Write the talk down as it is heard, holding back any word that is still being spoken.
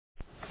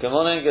Good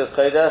morning, good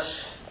Chodesh.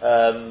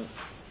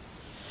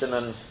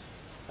 Simon, in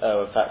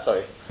fact,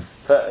 sorry.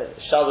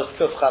 Shabbos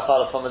Kuf Chaf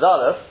Aleph Amud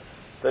Aleph.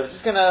 But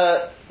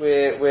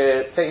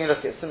we're taking a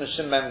look at Simon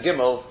Shin Mem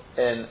Gimel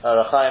in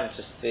Orach Chaim,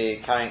 just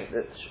carrying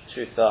the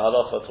truth of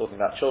halacha, talking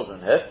about children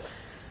here.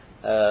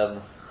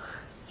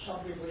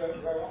 Some people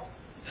don't grow up.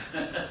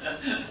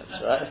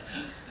 That's right.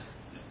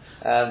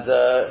 And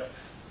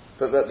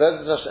but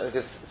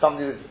because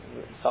somebody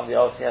asked me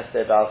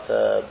yesterday about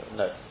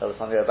there was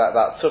something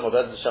about tumah.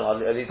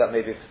 I'll leave that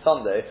maybe for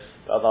Sunday.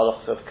 But I'll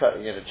also have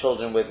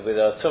children with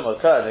a tumah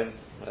occurring,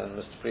 and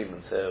Mr.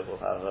 Friedman here will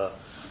have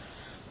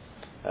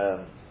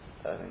I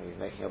think he's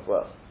making a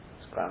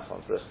his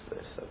grandson's bris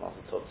today, so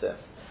Martin talks to him.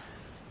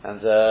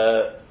 And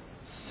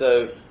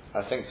so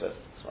I think so.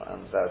 That's what I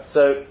understand.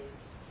 So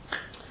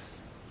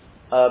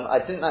I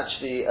didn't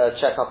actually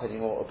check up any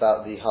more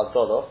about the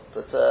Havdalah,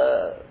 but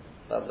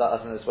I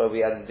think that's where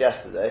we ended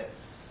yesterday.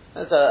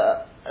 As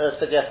I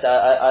said yesterday,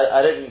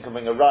 I don't think you can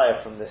bring a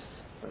raya from this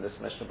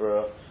Mishnah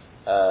Berurah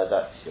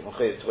that you're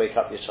mechuyev to wake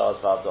up your child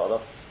for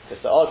Havdalah.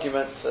 Because the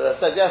argument, as I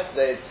said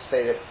yesterday, to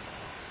say that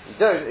you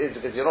don't is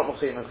because you're not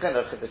mechuyev in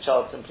chinuch, because the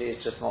child simply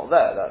is just not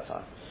there at that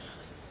time.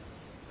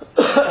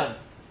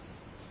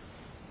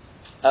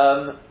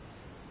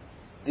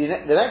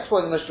 The next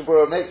point the Mishnah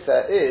Berurah makes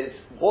there is,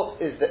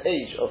 what is the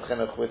age of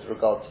chinuch with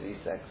regard to these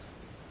things?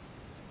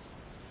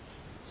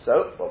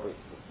 So,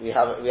 we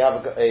have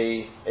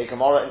a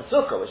Gemara in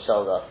Sukkah which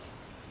tells us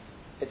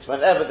it's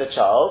whenever the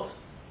child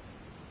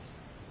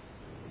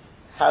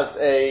has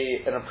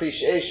an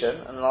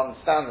appreciation and an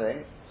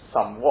understanding,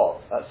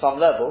 somewhat, at some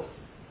level,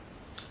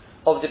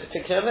 of the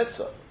particular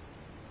mitzvah.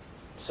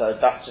 So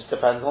that just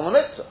depends on the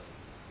mitzvah.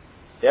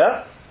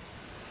 Yeah?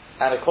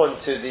 And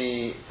according to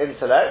the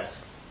intellect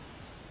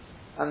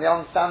and the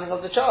understanding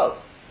of the child.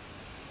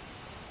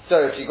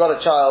 So if you've got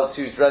a child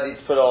who's ready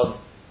to put on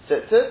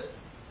tzitzit,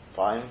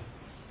 fine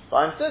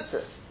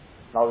tzitzit.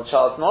 Now the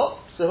child's not,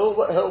 so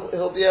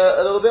he'll be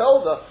a little bit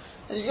older.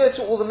 And you go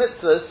through all the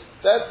mitzvahs,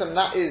 that's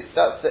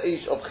the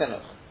age of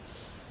chinuch.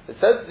 It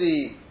says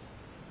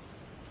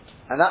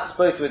and that's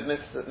both with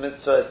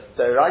mitzvahs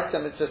d'oraisa,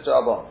 mitzvahs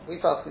d'rabbanan.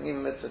 We've asked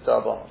even mitzvahs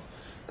d'rabbanan.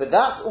 But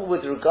that's all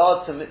with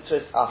regard to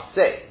mitzvahs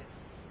aseh.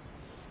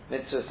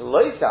 Mitzvahs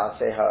loisa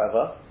aseh,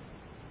 however,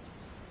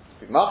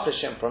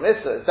 mafreshim,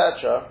 promissa,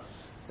 etc.,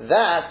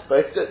 that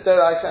both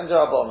d'oraisa and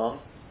d'rabbanan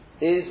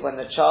is when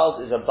the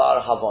child is a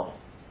bar havana.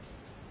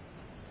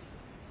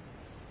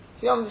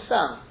 Do you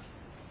understand?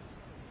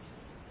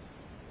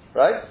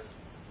 Right?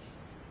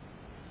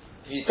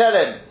 If you tell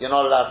him you're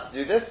not allowed to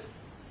do this,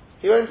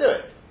 he won't do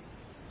it.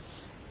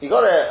 You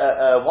got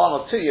a 1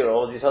 or 2 year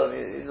old, you tell him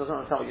he doesn't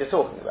understand what you're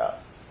talking about.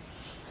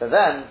 So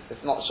then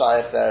it's not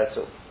shaykh there at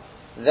all.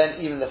 Then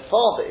even the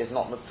father is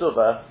not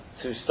mitzvah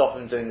to stop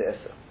him doing the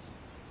issa.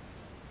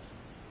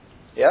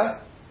 Yeah?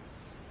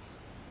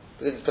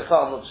 Because it's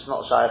become just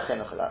not shaykh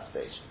chinuch at that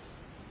stage.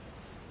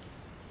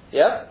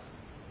 Yeah?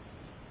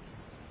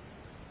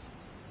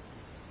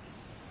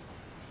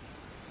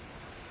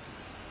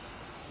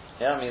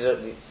 Yeah, I mean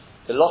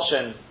the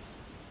lotion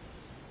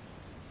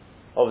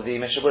of the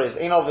Mishnah Berurah is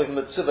Einav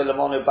mitzvah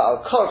lemonu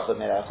ba'al korcha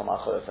mirachom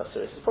achoros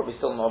asuris. It's probably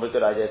still not a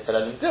good idea to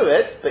let him do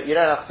it, but you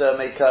don't have to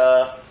make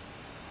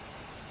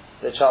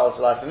the child's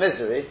life a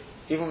misery,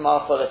 even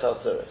ma'achoros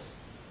asuris.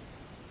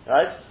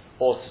 Right?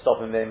 Or to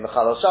stop him being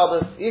mechal al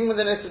Shabbos, even with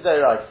an issa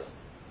d'oraisa.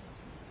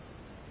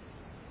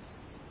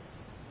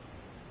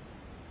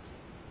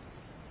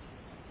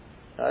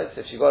 Right? So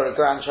if you've got a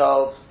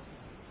grandchild,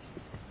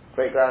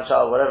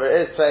 great-grandchild, whatever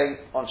it is, playing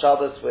on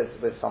Shabbos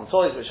with some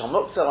toys which are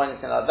muktzah or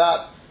anything like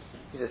that,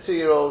 he's a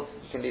 2-year-old,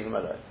 you can leave him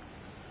alone.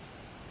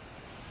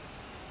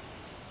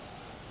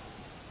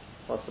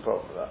 What's the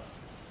problem with that?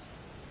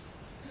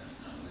 With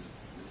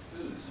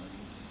food,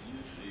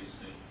 usually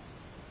the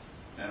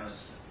parents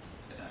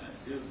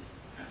do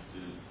have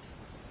to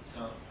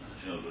tell the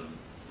children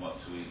what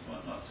to eat,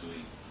 what not to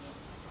eat.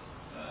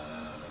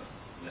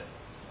 Let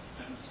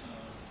parents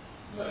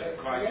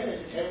Again,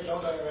 it depends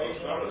on their age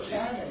and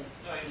understanding. A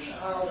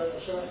child at a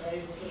certain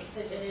age will just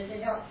pick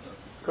anything up.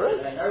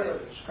 Correct. They know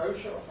that it's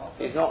kosher or not.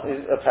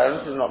 A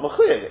parent is not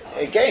mechuyev.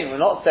 Again,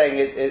 we're not saying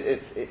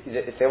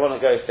if they want to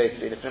go say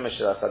to the finish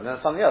of that, then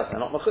something else. They're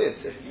not mechuyev.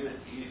 If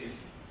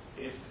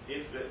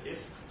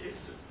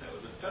there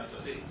was a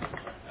totally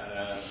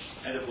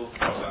edible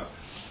product,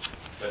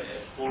 but it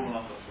had fallen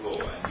off the floor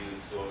and you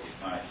thought it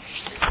might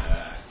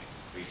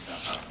be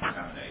somehow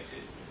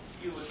contaminated,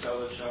 you would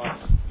tell the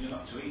child you're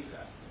not to eat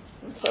that.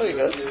 There you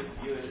go. You're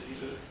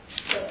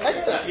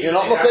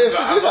not mechuyev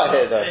to do that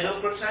here, though. And he'll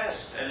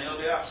protest and he'll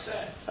be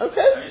upset.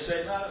 Okay. And you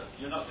say, no,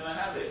 you're not going to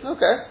have it.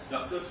 Okay. It's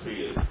not good for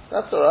you.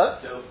 That's all right.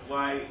 So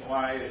why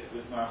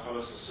with my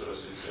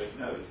holosaurus you say,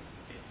 no,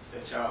 the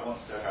child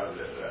wants to have a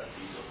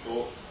piece of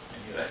pork and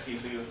you're not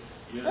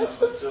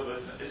good, so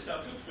it's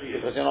not good for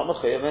you. Because you're not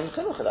mechuyev in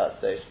chinuch at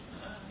that stage.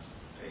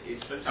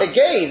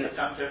 Again,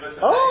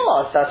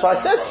 that's what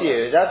I said to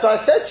you.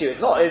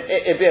 It's not.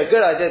 It'd be a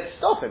good idea to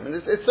stop him. And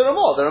it's the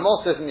Ramah. The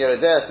Ramah says in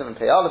Yerideh and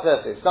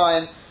Peyalapeh, it's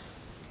dying.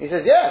 He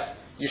says, yes,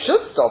 you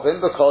should stop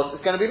him because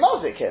it's going to be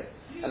mazik him.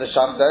 And the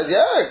Shach says,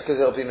 yeah, because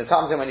it'll be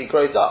metamtim when he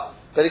grows up.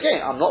 But again,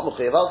 I'm not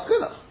mechuyev al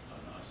chinuch.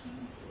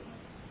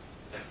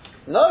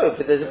 No,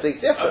 but there's a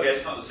big difference.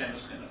 Okay, it's not the same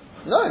as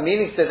chinuch. No,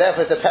 meaning so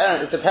therefore if the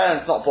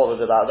parent's not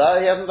bothered about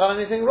that, he hasn't done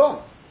anything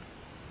wrong.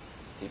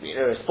 He's been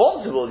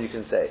irresponsible, you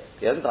can say.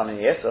 He hasn't done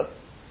any yesser.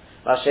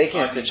 Now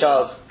shaking at the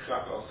child.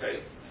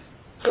 Okay.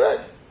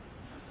 Correct.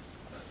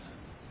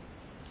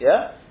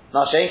 Yeah?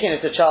 Now shaking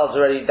if the child's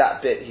already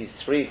that bit, he's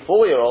 3,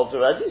 4-year-olds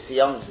already, so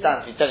he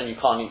understands if you tell him you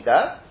can't eat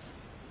that,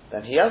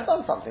 then he has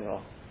done something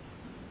wrong.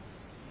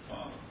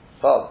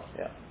 Father,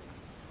 yeah.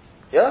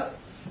 Yeah?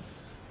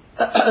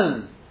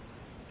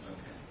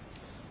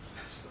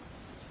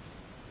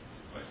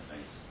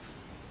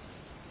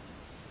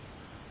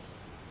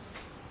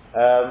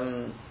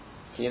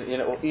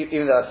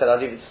 Even though I said I'll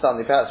leave it to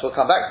Sunday, perhaps we'll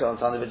come back to it on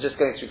Sunday, but just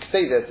going through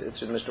Kesedah,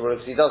 it's with Mr. Baruch,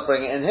 because he does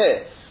bring it in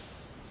here.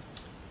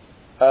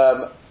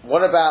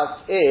 What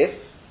about if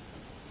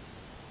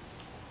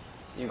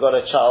you've got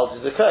a child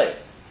who's a kohen?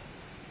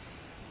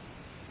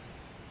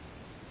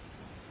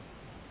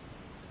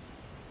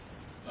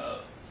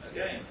 Well,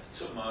 again,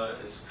 tumah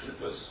is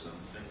clippers and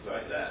things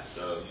like that,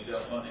 so you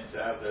don't want him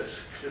to have those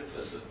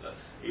clippers,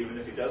 even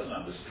if he doesn't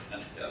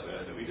understand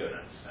it. We don't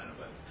understand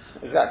about it.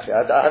 Exactly.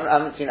 I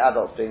haven't seen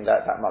adults being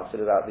that much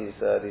about these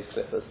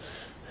clippers.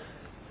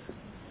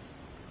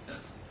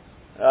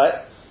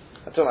 Right?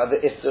 I'm talking about the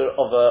issur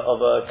of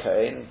a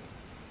kohen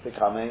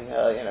becoming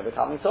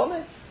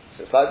Tomei.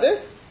 So it's like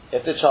this.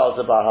 If the child's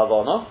a bar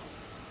havana,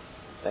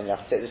 then you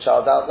have to take the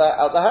child out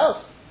the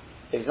house.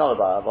 If he's not a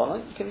bar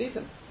havana, you can leave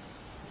him.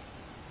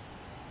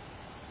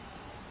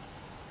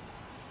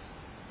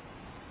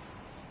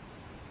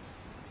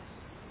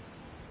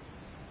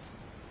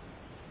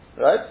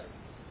 Right?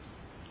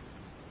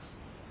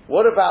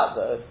 What about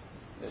though?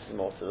 This is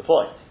more to the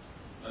point.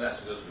 Well, that's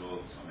because we're all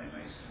Tomei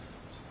Mason.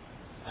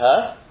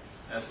 Huh?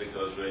 That's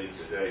because really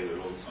today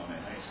we're all Tomei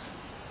Mason.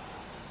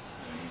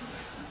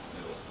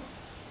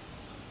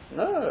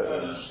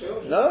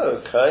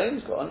 No,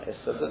 Kohen's got an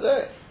issur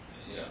today.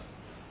 Yeah.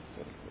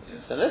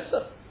 It's an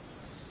issur.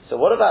 So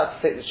what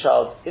about to take the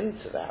child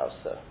into the house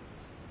though?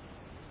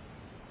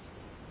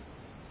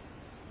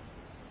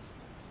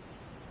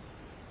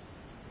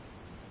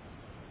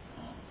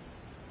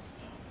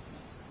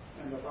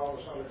 And the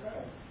father's not a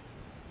kohen.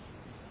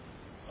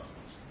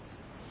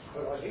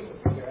 Otherwise he would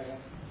be going in.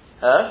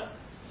 Huh?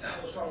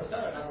 That was not a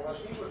kohen, otherwise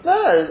he would be.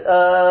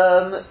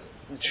 No,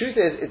 the truth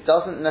is, it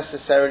doesn't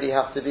necessarily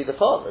have to be the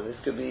father. This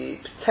could be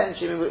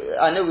potentially.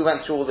 I know we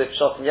went through all this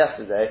shotting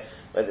yesterday,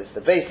 whether it's the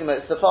basin,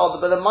 whether it's the father,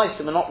 but the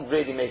meisim are not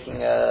really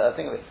making a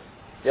thing of it.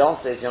 The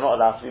answer is you're not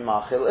allowed to be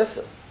machil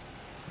issur.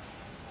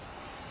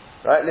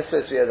 Right?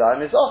 Lisfos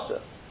v'yadayim is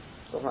also.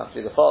 It doesn't have to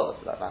be the father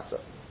for that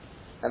matter.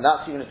 And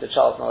that's even if the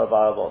child's not a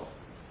barabon.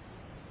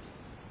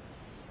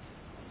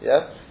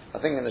 Yeah? I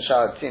think in the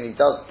Sha'ar HaTziyun he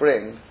does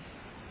bring,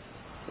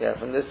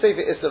 from the Sefer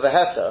Issur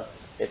v'Heter,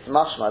 it's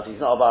mashma, if he's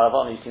not a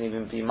barabon, you can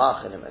even be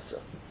machil him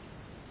issur.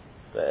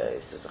 But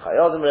it's just a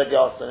chayodim red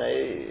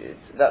yasin,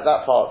 that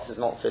part is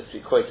not supposed to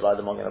be quoted by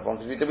the Magen Avraham,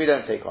 because we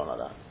don't take on like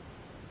that.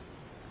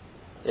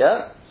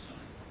 Yeah?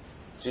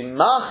 To be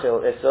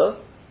machil issur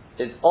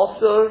is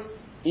also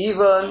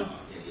even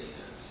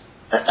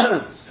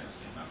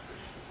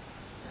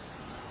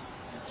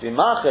to be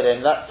machil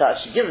him, that's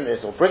actually give him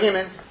this or bring him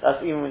in,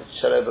 that's even with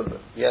shalom,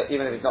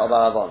 even if he's not a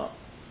barabon.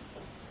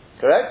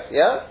 Correct?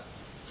 Yeah?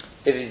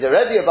 If he's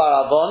already a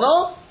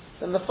barabon,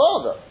 then the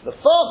father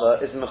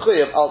is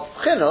mechuyev al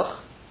chinuch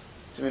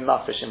to be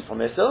mafreshim from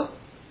issur.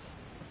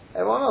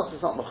 Everyone else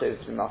is not mechuyev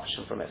to be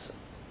mafreshim from issur.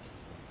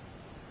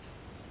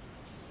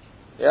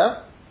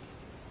 Yeah?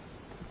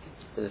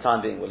 For the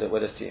time being,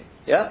 we'll assume.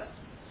 Yeah?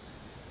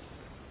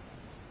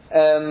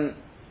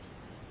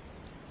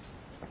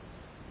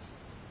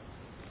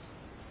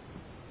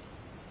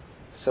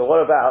 So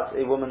what about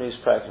a woman who's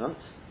pregnant?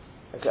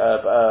 An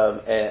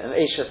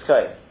Eishes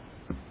Kohen.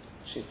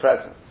 She's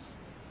pregnant.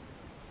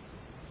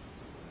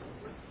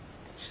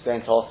 She's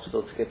going to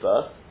hospital to give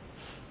birth.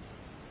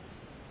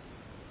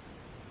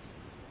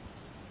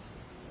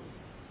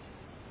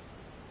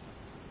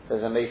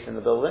 There's a mace in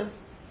the building.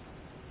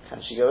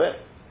 Can she go in?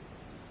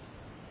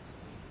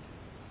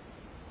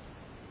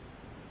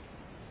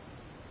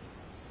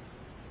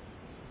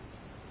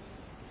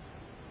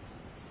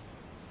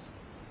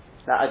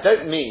 Now I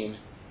don't mean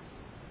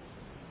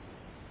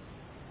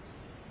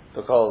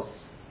because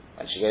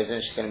when she goes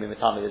in she's going to be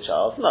matami the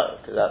child. No,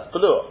 because that's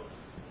balur.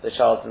 The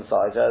child's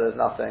inside her. There's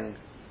nothing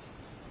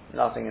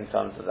in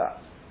terms of that.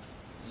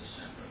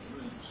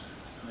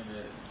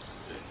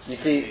 You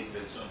see,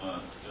 just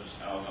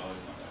how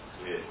it's not that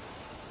clear. It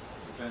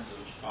depends on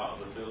which part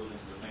of the building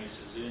the mace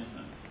is in,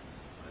 and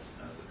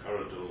the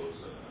corridors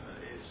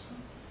is.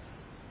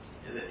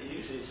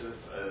 Usually, sort of,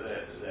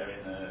 they're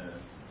in a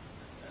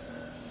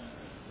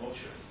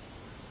mortuary.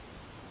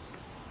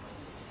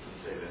 You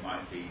say there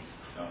might be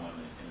someone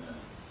in the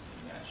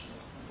actual.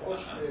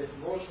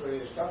 Mortuary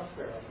is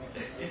downstairs, I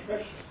think.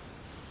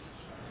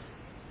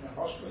 In the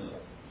hospital.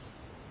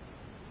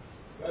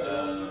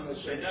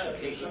 They don't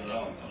keep them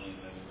long. I mean,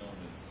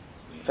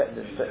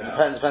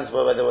 Depends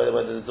whether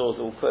the doors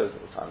are all closed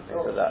all the time,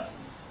 things like that.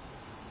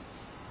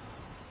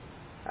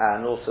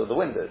 And also the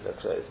windows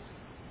are closed.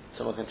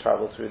 Someone can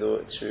travel through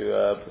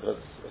because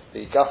of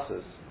the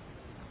gutters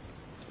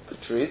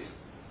protrude.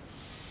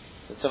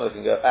 So someone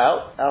can go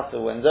out the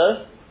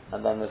window,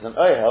 and then there's an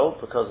ohel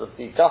because of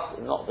the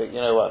gutter, not the, you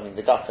know what I mean,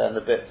 the gutter and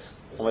the bits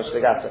on which the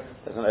gutter,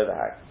 there's an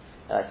overhang.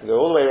 And I can go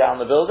all the way around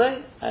the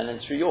building and then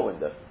through your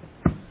window.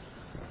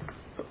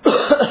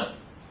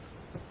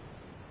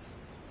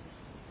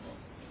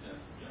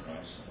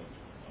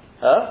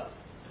 Huh?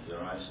 Is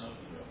there ice?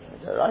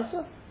 Is there ice?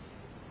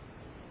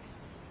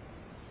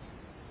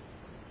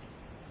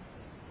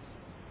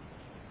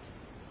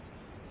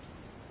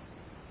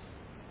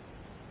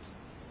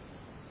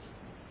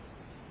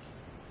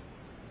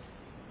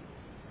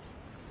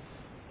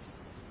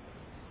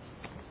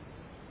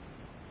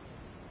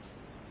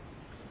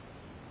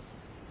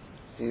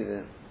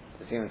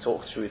 There's even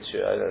talk through to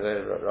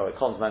Rabbi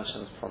Collins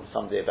mentions from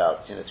somebody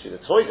about through the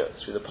toilet,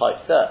 through the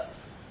pipes there.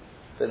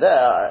 So there,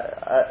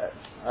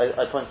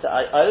 I point out,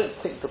 I don't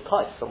think the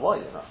pipes are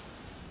wide enough.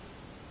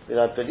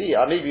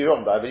 I may be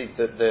wrong, but I believe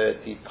that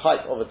the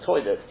pipe of a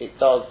toilet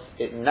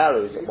it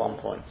narrows at one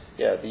point.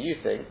 Yeah, the U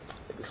thing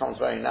it becomes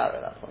very narrow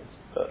at that point.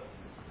 But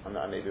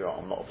I may be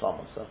wrong. I'm not a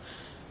plumber, so.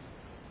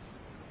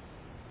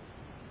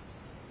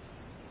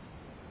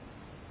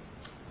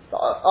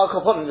 Our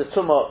component, the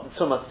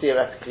tumah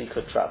theoretically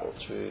could travel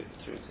through.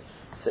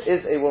 So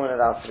is a woman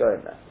allowed to go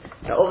in there?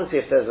 Now, obviously,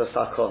 if there's a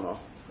sakona,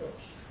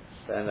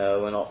 then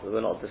we're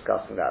not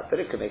discussing that. But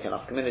it could make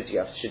enough community.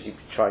 Should you be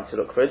trying to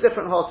look for a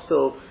different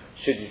hospital?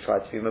 Should you try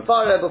to be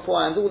mavara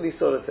beforehand? All these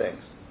sort of things.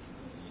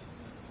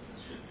 It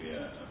should be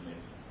a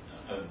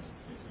home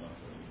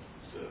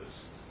service.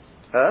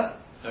 Huh?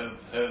 Home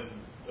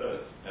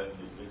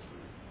midwifery.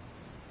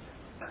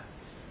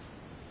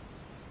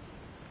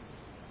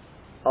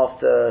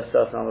 After a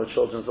certain number of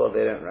children as well,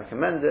 they don't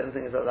recommend it and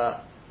things like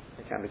that.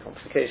 There can be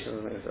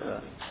complications and things like that.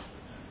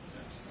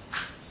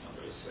 It's not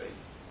very safe.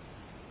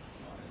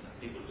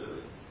 People do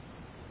it.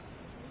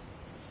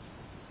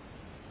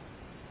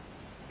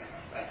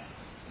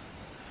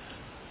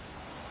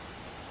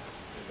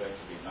 It's going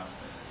to be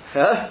nothing.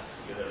 Huh?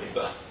 You're going to leave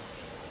us.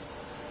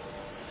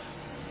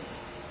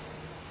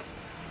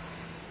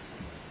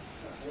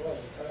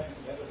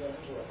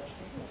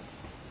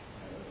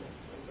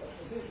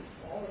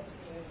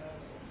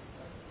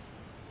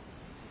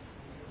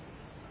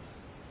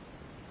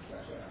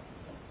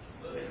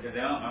 They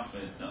aren't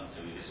asking us not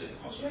to visit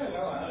hospitals. Yeah,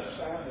 no, I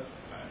understand it.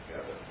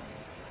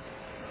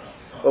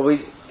 Well,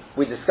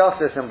 we discussed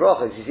this in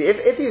brachas. You see,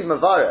 if he's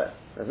mavara,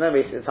 there's no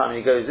waste of time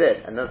when he goes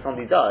in, and then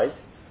somebody dies,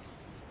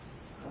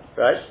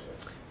 right?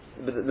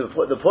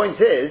 But the point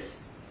is,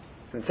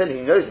 until he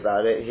knows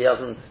about it, he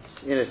hasn't.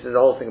 This is the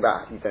whole thing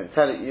about you don't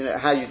tell it.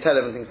 How you tell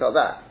him and things like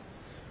that.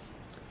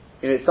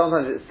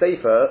 Sometimes it's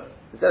safer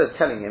instead of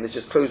telling him, it's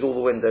just close all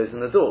the windows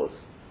and the doors.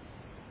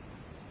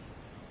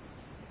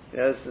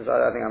 I think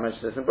I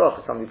mentioned this in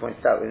Bracha. Somebody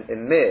pointed out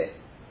in Mir,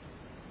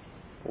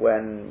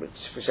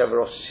 whichever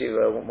Rosh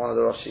Yeshiva, one of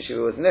the Rosh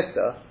Yeshiva was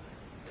Nifta,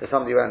 so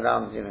somebody went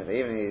around, even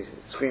he's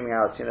screaming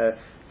out,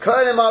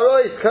 Kohenim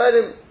Arois,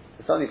 Kohenim.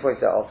 Somebody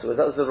pointed out afterwards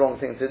that was the wrong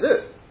thing to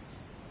do,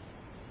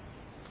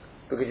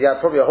 because you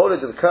had probably a whole load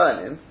of the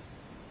Kohenim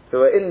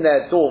who are in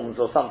their dorms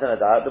or something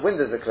like that. The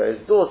windows are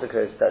closed, the doors are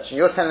closed, and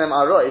you're telling them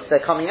Arois,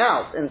 they're coming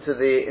out into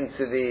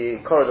the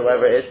corridor,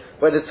 wherever it is,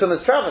 where the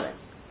tumah is traveling.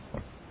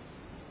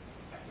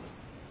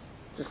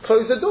 Just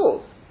close the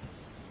doors.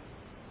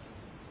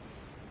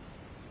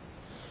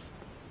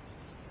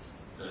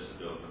 Close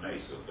the door of the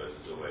mace or close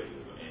the door where you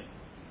were in.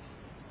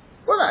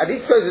 Well, no, at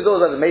least close the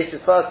doors where the mace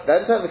is first,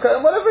 then turn the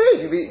curtain, whatever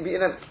it is.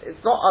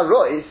 It's not a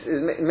rois,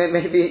 it's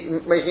maybe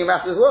making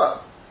matters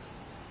worse.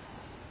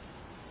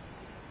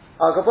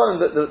 Our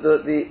component, as it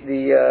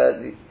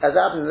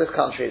happens in this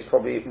country, it's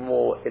probably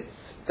more. It's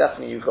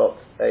definitely you've got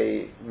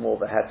more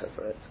of a heter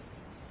for it,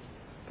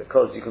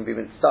 because you can be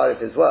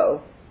mitzarif as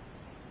well.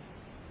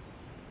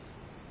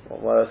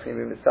 What else can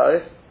you be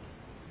mitzarif?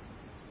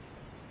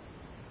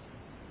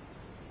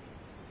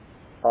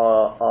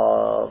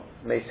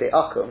 May say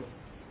akum,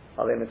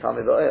 are they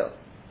mitami ba'el?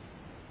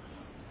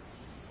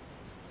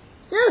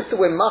 Yes, so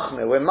we're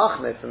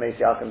machmir for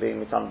Mesi Akum being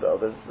mitami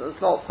ba'el.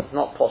 It's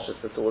not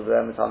poshus at all.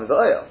 They're mitami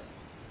ba'el.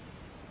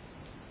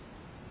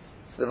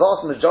 The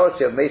vast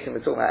majority of Mesa we're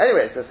talking about,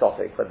 anyway, it's a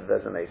topic whether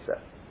there's a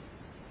Mesa.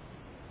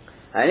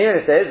 And even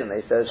if there is a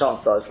Mesa, the chance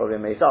is probably a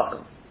Mesa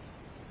Akum.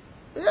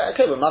 Yeah,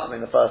 okay, we're machmir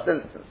in the first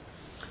instance.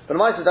 But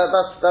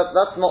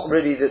that's not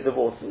really the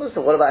water.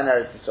 So what about an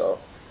Eretz Yisrael?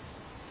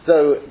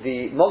 So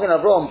the Mogen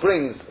Avraham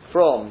brings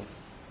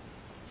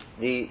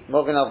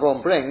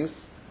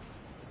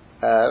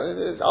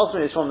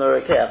ultimately it's from the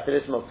Rokeh after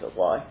this Muktzah.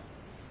 Why?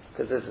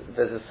 Because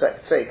there's a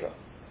sect faker.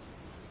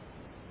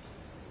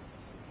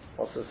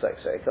 What's the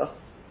sect faker?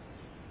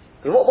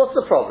 What's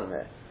the problem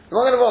here? The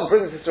Mogen Avraham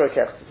brings this to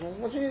Rokeh. Well,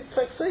 what do you need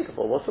sect faker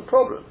for? What's the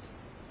problem?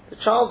 The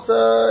child's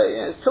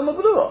it's Tumah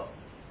B'luah.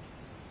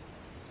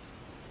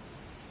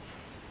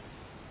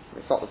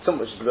 not too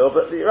much blue,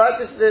 but right,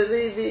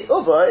 the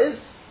uber is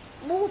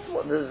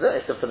what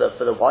it's for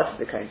the wife of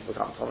the Kohen to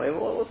become Tomei.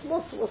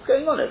 What's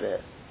going on over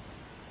here?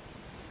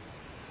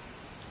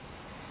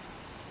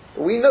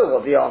 But we know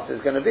what the answer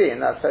is going to be,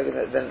 and that's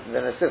then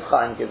the Sif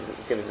Chaim gives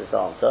this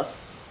answer.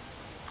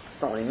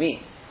 That's not what he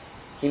means.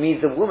 He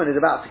means the woman is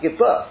about to give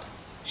birth.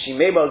 She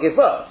may well give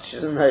birth. She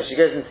doesn't know. She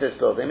goes into this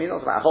building. I mean,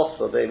 not about a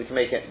hospital, but we can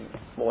make it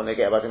more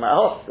negative about a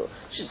hospital.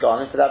 She's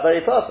gone in for that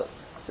very purpose.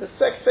 So the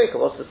Svek Tzveika.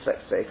 What's the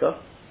Svek Tzveika?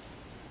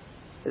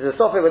 Is a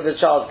topic whether the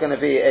child's going to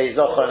be a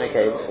Zochar and a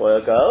Kei or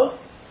a girl.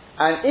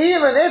 And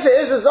even if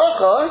it is a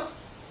Zochar,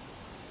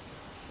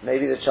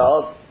 maybe the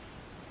child,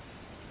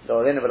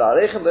 but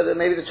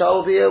maybe the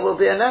child will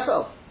be a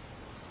Nefel.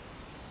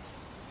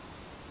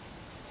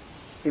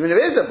 Even if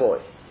it is a boy.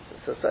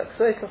 It's a Svek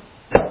Tzveika.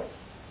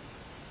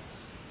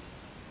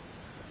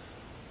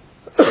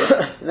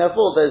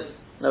 Therefore, there's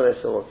no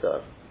issue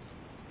whatsoever.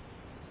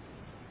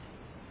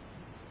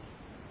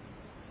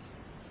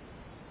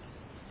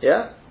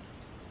 Yeah?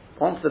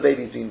 Once the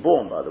baby's been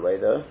born, by the way,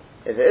 though,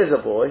 if it is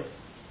a boy,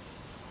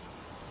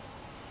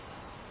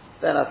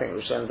 then I think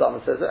Rosh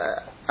Hashanah says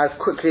as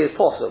quickly as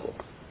possible.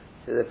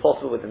 Is it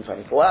possible within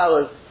 24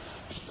 hours?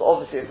 But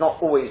obviously, it's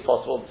not always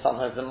possible.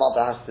 Sometimes the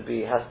mother has to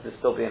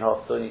still be in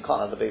hospital, and you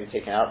can't have the baby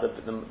taken out.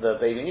 The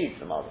baby needs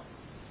the mother.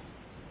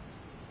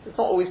 It's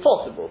not always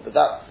possible, but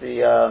that's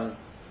the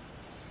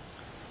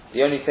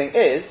only thing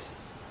is,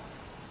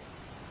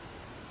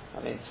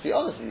 I mean, to be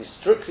honest with you,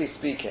 strictly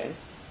speaking,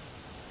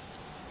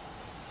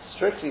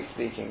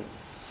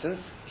 since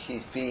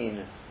he's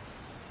been,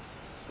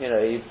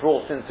 he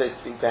brought in, so to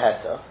speak, the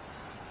Heta,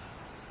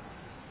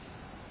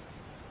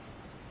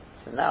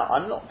 so now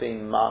I'm not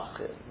being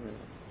machir,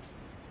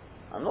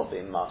 am I? Not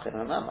being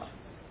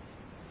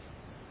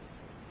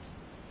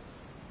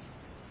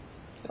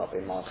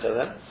machir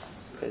then,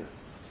 because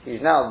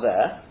he's now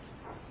there,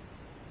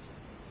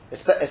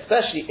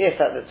 especially if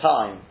at the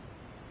time,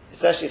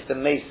 especially if the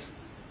mace,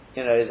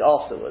 is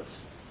afterwards.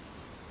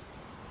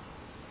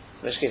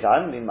 In which case I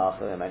haven't been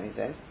marking him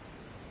anything.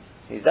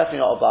 He's definitely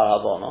not a bar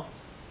habana.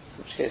 In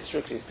which case,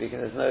 strictly speaking,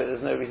 there's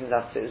no reason to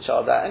have to take the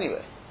child out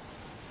anyway.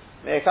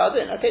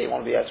 Okay, you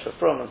want to be extra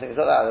from and things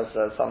like that,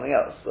 that's something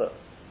else, but...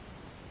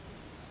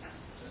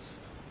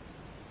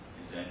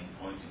 Is there any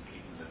point in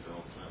keeping the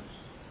door closed?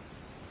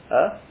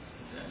 Huh?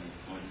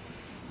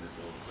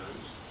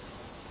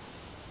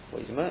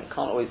 Well, you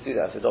can't always do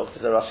that, so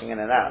doctors are rushing in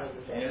and out.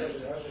 The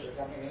nurses are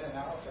coming in and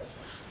out.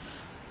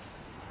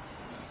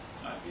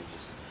 Might be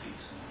just a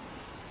piece.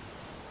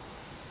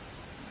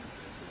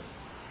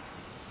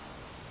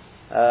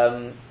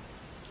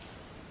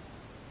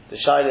 The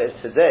shaila is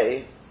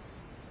today,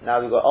 now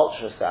we've got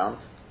ultrasound.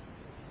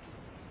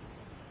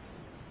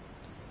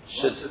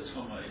 Once the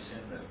tumor is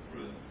in the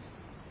room,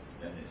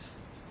 then it's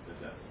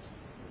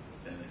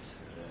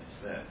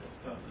there for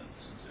permanent,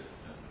 isn't it?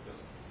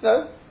 No.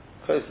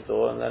 Close the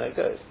door and then it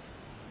goes.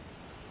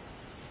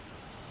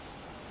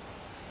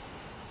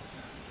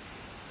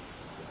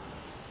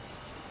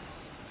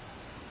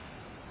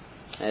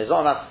 And it's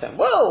not enough to say,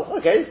 well,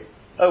 okay,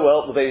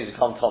 the baby's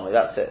become Tommy,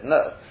 that's it.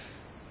 No.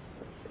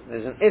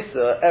 There's an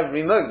issa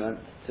every moment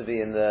to be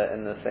in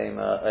the same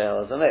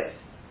ale as an ace.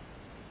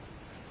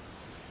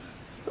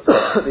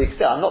 The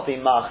extent, I'm not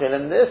being machil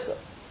in the issa.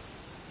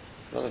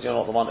 As long as you're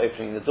not the one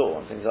opening the door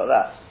and things like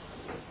that.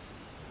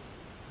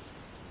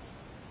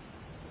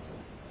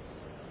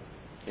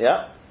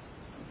 Yeah?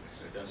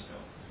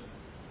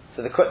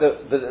 So the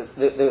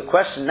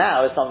question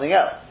now is something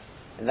else.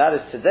 And that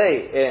is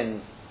today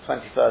in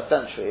 21st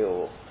century,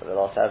 or for the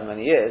last however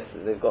many years,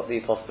 they've got the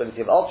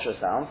possibility of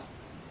ultrasound.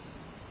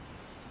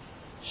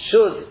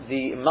 Should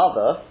the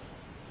mother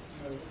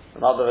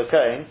of a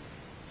Kohen,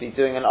 be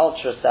doing an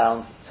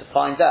ultrasound to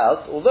find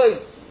out, although,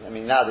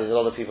 nowadays a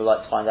lot of people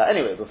like to find out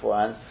anyway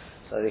beforehand,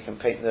 so they can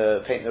paint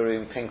the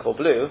room pink or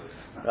blue,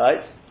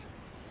 right?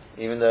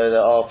 Even though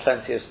there are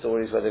plenty of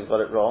stories where they've got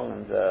it wrong,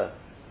 and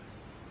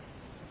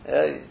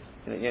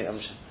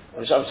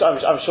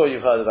I'm sure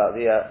you've heard about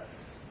the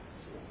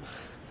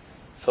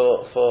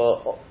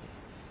for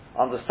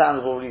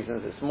understandable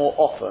reasons. It's more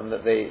often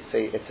that they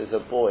say it is a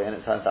boy and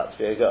it turns out to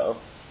be a girl,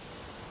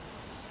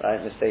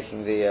 right?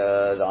 Mistaking the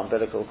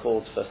umbilical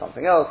cord for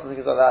something else and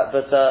things like that.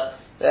 But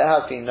it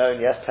has been known,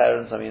 yes,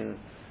 parents. And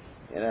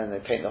they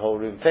paint the whole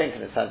room pink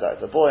and it turns out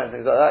it's a boy and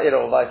things like that.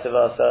 Or vice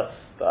versa.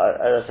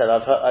 But as I said,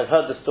 I've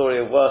heard the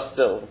story of worse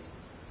still.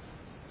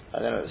 I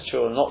don't know if it's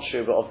true or not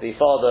true, but of the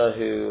father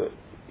who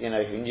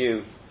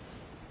knew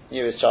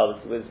his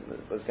child was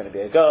going to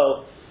be a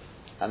girl,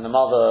 and the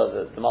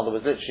mother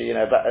was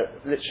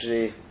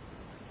literally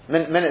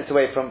minutes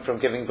away from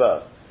giving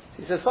birth.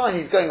 So he says,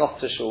 fine, he's going off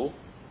to shul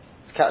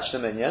to catch the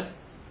minyan,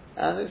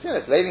 and it's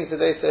late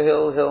today, so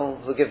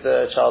he'll give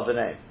the child the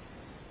name.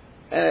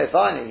 Anyway,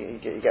 fine,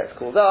 he gets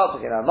called up,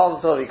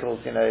 Mazel Tov, he calls,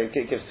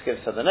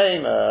 gives her the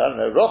name,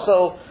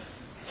 Rochel.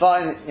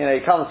 Fine, he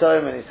comes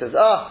home and he says,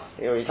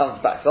 he comes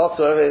back to the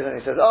hospital and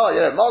he says,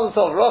 Mazel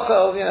Tov,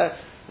 Rochel, and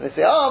they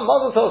say,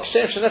 Mazel Tov,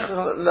 Kshem Shenech,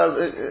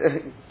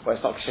 well,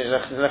 it's not Kshem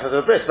Shenech of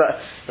the Brit, but,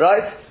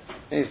 right?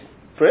 And he's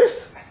Bris?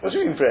 What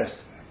do you mean Bris?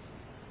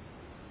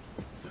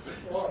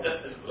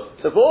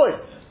 It's a boy.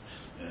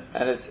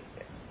 And it's,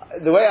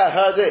 the way I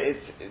heard it,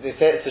 they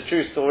say it's a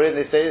true story, and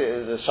they say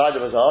it was a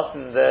shayla was asked,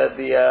 and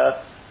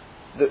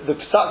the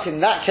psak in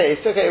that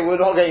case, okay, we're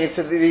not going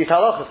into these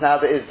halachas now,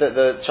 but is that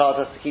the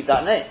child has to keep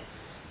that name.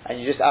 And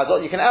you just add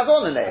on, you can add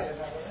on a name.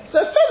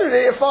 So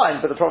federally you're fine,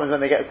 but the problem is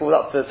when they get called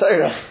up to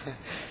Torah,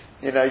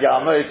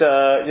 Ya'amod,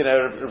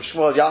 Rav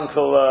Shmuel,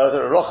 Yankel,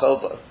 Rochel,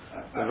 but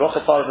the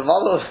Rochel part of the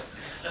model.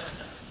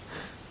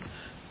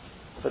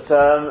 But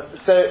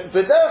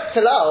Derech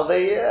Kalal,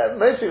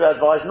 most people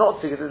advise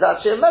not to, because there's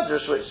actually a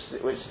medrash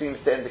which seems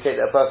to indicate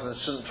that a person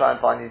shouldn't try and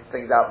find these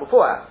things out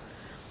beforehand.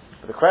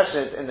 But the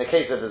question is, in the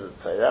case of the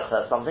Torah,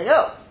 that's something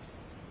else.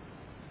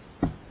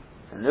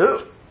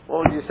 No,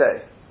 what would you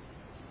say?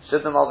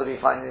 Should the mother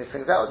be finding these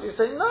things out? Would you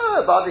say,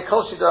 no, Badi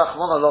Kol Shidurach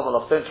Mona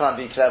Lomalov, don't try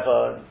and be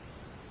clever.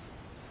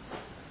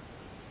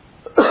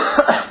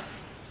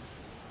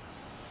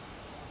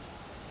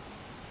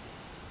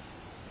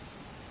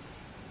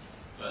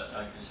 But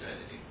like you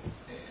said, if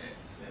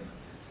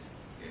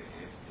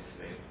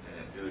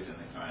they do it and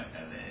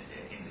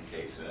it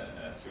indicates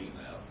a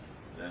female,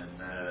 then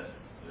I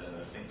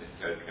think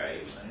it's okay,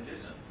 and it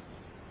isn't.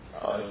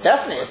 Oh,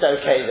 definitely it's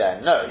okay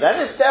then. No,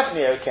 then it's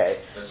definitely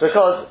okay.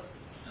 Because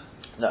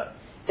no.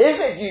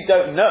 If you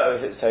don't know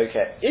if it's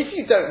okay, if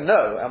you don't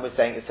know and we're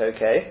saying it's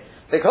okay,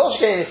 the Kol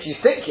Shkein, if you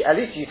think, at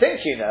least you think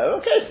you know,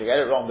 okay, so you get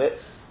it wrong, but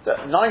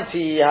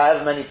 90,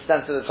 however many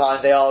percent of the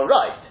time they are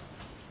right.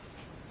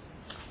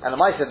 And the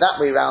Maisa that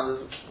way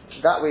round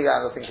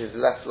I think is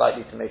less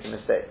likely to make a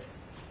mistake.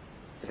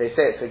 If they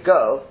say it's a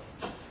girl,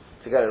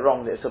 to get it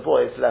wrong that it's a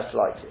boy, it's less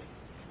likely.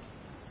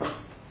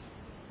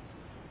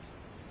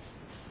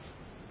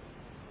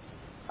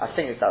 I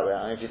think it's that way.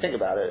 I mean, if you think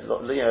about it,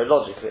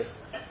 logically.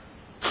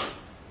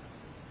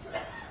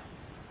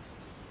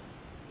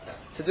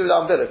 To do with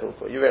umbilical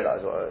cord, you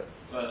realise what?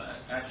 Well,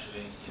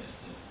 actually,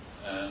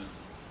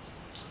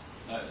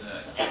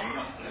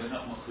 we're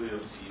not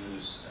machuyov to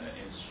use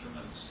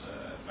instruments,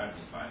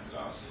 magnifying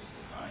glasses,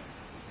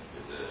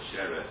 with the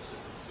sheret.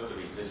 It's got to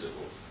be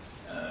visible.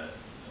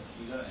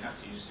 You don't have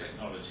to use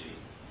technology.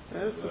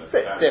 It's a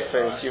bit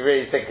different if you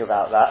really think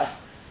about that.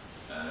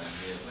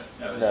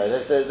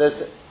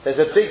 There's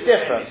a big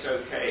difference.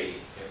 It's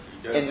okay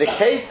in the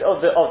case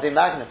of the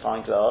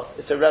magnifying glass,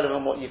 it's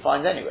irrelevant what you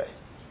find anyway.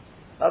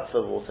 That's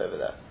the water over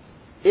there.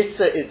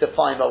 Itza is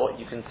defined by what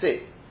you can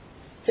see.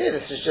 Here,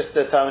 this is just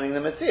determining the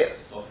material.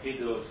 Well,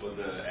 for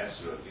the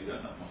Esrog, you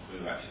don't know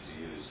actually to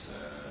use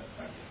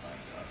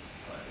magnifying glass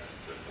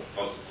for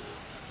positive.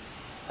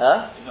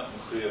 Huh? You're not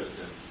machuyov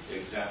to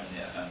examine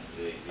it and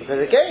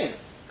because again,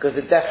 because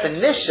the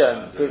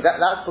definition,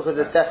 that's because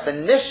the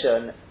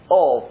definition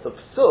of the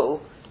psul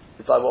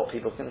is by what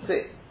people can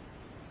see.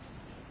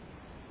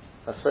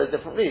 That's for a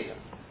different reason.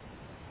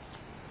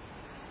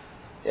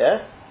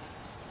 Yeah?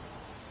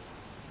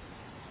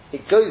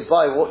 It goes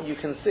by what you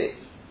can see.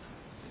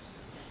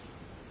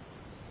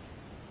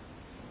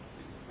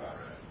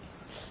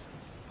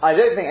 I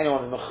don't think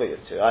anyone's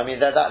mechuyev to. I mean,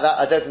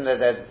 I don't think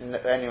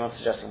that anyone's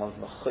suggesting one's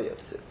mechuyev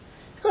to.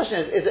 The question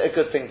is it a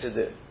good thing to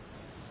do?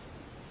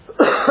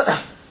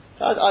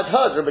 I'd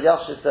heard Rabbi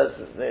Yasha says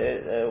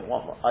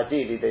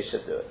ideally they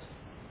should do it.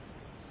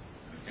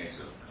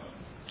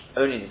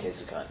 Only in the case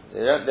of Kohen.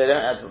 They don't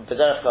add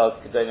B'derech Kol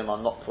Kedonim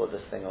are not for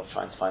this thing of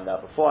trying to find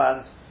out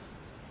beforehand.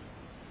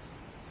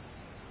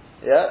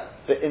 Yeah,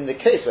 but in the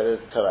case where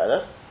there's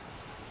Torah,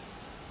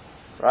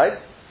 right?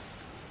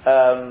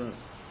 The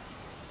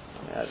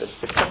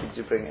copy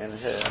to bring it in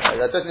here. I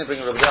don't think they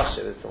bring Rabbi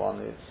Yasha. It's the one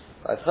who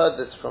I've heard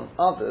this from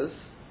others.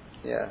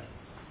 Yeah,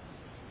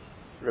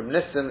 Reb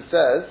Nissim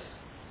says,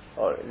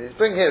 or let's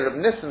bring here. Reb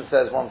Nissim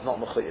says one's not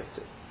mechuyev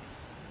to.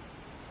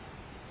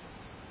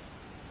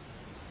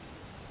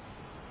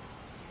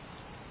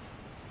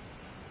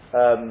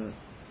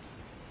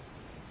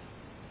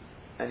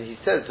 And he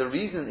says the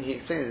reason he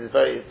explains is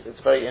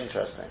it's very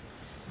interesting.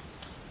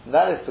 And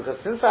that is because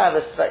since I have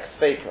a svek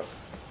speaker,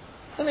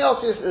 let me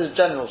ask you this as a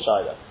general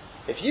shayla.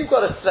 If you've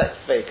got a svek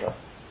speaker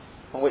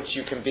on which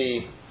you can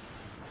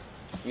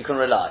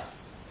rely,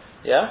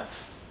 yeah?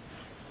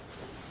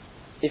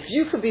 If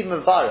you could be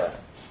mevareh,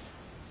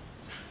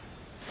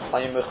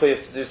 are you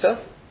mechuyev to do so?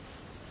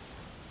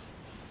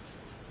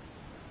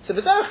 So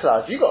b'derech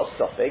klal, if you've got a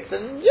sofik,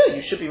 then yeah,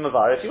 you should be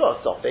mevareh. If you've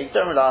got a sofik,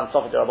 don't rely on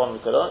sofik derabon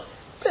v'kodon.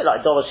 A bit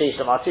like Dover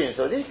Sheish Martin,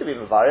 so you could be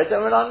Mavareh,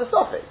 don't rely on the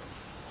Sophic.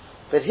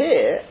 But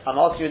here, I'm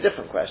asking you a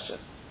different question.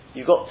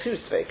 You've got two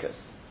Sfeikas.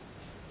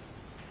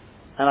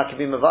 And I can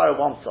be Mavareh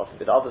one Sophic,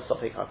 but the other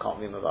Sophic I can't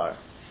be Mavareh.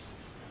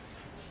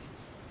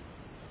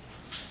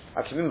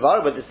 I can be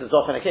Mavareh whether this is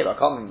off in a cave, I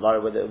can't be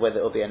Mavareh whether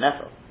it will be a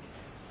Nefel.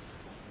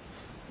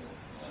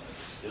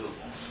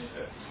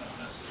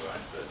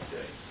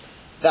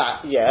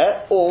 That,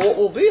 yeah, or what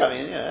will be, I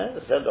mean,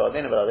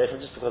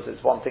 just because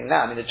it's one thing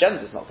now, I mean the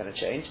gender's not going to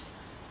change.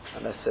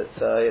 Unless it's,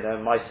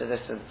 my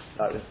innocent,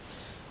 like this.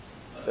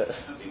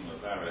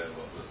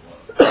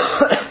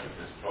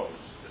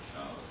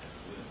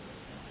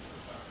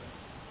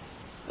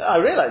 I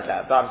realise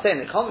that, but I'm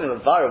saying it can't be a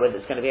Mavara whether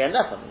it's going to be a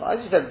Nefem. I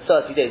just said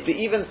 30 days, but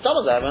even some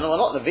of them, we're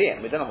not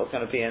Nevi'im. We don't know what's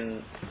going to be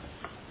in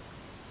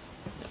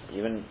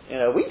even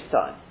a week's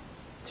time,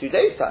 2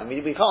 days' time.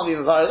 We can't be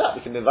Mavara that.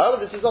 We can be Mavara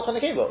this is off on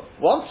the cable.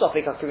 One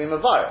Sophic I can be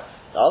Mavara.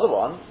 The other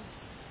one,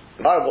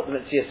 Mavara what the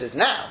Mitzvah is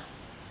now.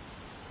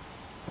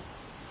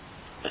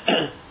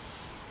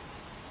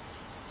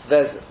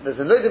 There's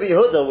a Noda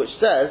B'Yehuda which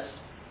says,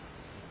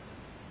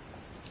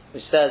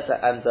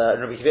 and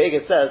Rabbi Akiva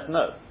Eiger says,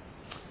 no.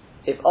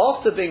 If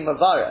after being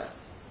Mavara,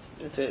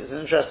 it's an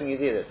interesting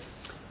idea,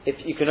 if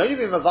you can only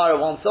be Mavara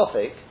one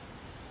Sophic,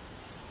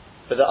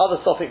 but the other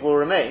Sophic will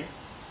remain,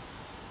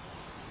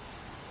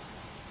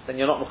 then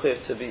you're not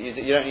mechuyev to be.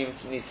 You don't even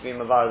need to be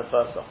Mavara the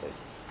first Sophic.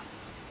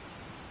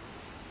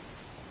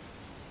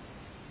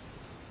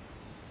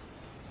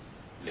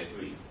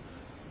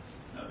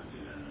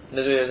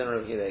 No,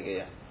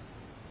 yeah.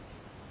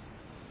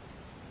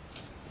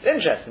 It's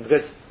interesting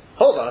because,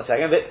 hold on a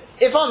second, but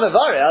if I'm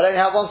Mavara, I don't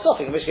have one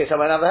Sophic, in which case I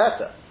won't have a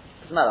Heta.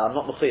 Doesn't matter, I'm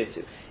not mechuyev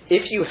to.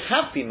 If you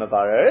have been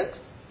Mavara it,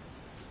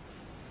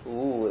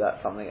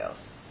 that's something else.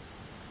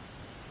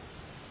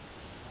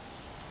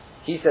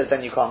 He says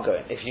then you can't go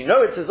in. If you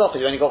know it's a Sophic,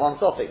 you only got one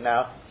Sophic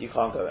now, you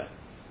can't go in.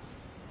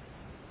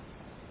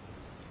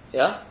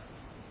 Yeah?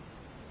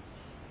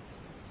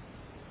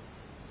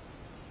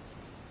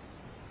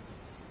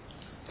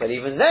 But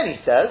even then he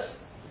says,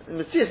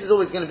 Matthias is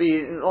always going to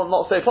be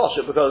not so posh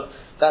because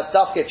that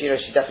dafka, if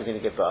she's definitely going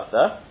to give birth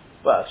there.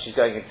 Well, if she's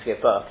going to give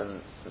birth, and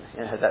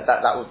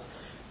that would.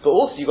 But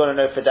also you've got to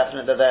know for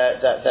definite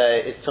that there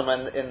is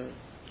someone in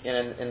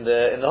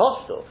the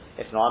hospital.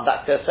 If not, I'm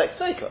back to a sex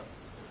seeker.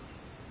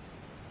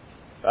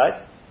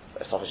 Right?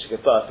 If Sophic should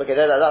give birth. Okay,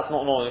 that's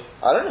not normal.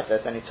 I don't know if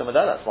there's any tumor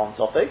there. That's one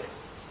topic.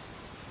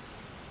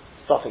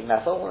 Sophic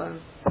methyl, and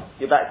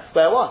you're back to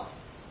square one.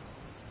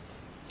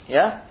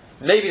 Yeah.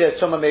 Maybe there's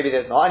tumor, maybe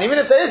there's not. And even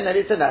if there is,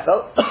 maybe it's a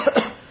nefel.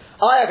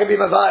 I can be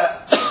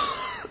Mavara.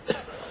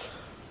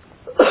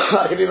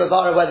 I can be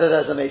Mavara whether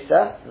there's a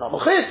Mesa. Not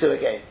Mechuyev to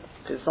again,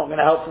 because it's not going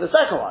to help for the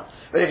second one.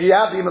 But if you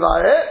have the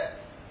Mavara,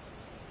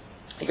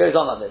 it goes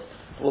on like this.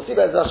 We'll see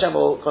Bez Hashem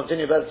will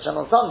continue Bez Hashem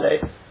on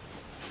Sunday.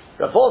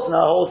 Rav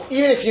Bosner holds,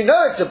 even if you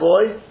know it's a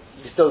boy,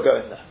 you still go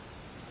in there.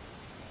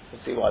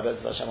 We'll see why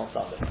Bez Hashem on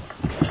Sunday.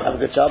 Have a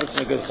good Shabbos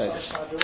and a good Chodesh.